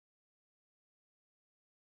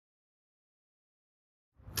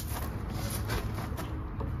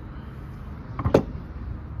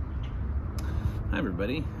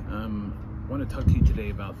everybody. I want to talk to you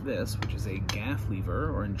today about this, which is a gaffe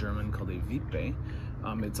lever, or in German called a wippe.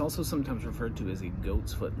 It's also sometimes referred to as a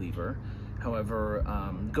goat's foot lever. However,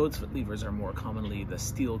 goat's foot levers are more commonly the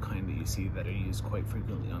steel kind that you see that are used quite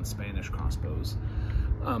frequently on Spanish crossbows.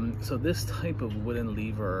 So this type of wooden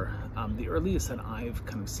lever, the earliest that I've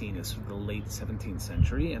kind of seen is from the late 17th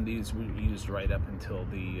century, and these were used right up until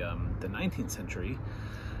the 19th century.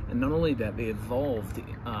 And not only that, they evolved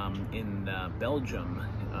in Belgium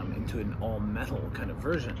into an all-metal kind of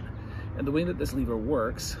version. And the way that this lever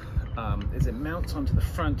works is it mounts onto the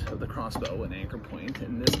front of the crossbow, an anchor point.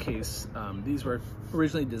 In this case, these were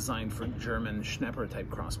originally designed for German Schnepper-type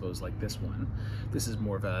crossbows like this one. This is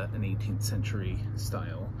more of an 18th century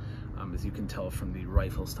style, as you can tell from the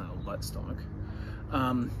rifle-style buttstock.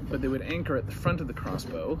 But they would anchor at the front of the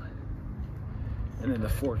crossbow, and then the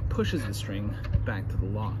fork pushes the string back to the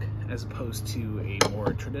lock, as opposed to a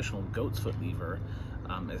more traditional goat's foot lever,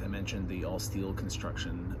 as I mentioned, the all-steel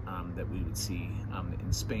construction that we would see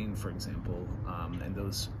in Spain, for example, and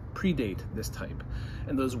those predate this type,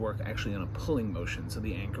 and those work actually on a pulling motion, so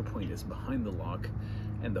the anchor point is behind the lock,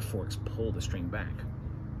 and the forks pull the string back.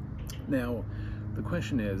 Now, the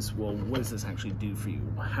question is, well, what does this actually do for you?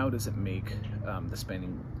 How does it make the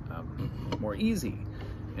spanning more easy?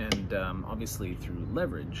 And obviously through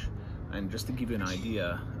leverage. And just to give you an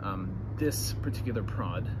idea, this particular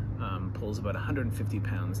prod pulls about 150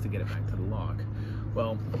 pounds to get it back to the lock.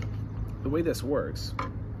 Well, the way this works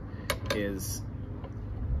is,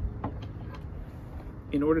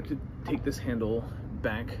 in order to take this handle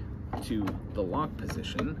back to the lock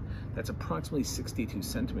position, that's approximately 62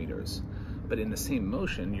 centimeters. But in the same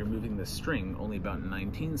motion, you're moving the string only about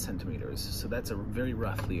 19 centimeters. So that's very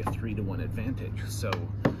roughly a 3-to-1 advantage. So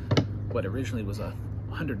what originally was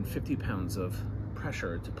 150 pounds of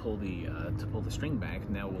pressure to pull the string back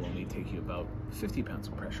now will only take you about 50 pounds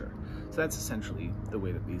of pressure. So that's essentially the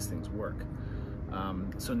way that these things work.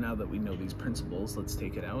 So now that we know these principles, let's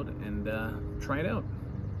take it out and try it out.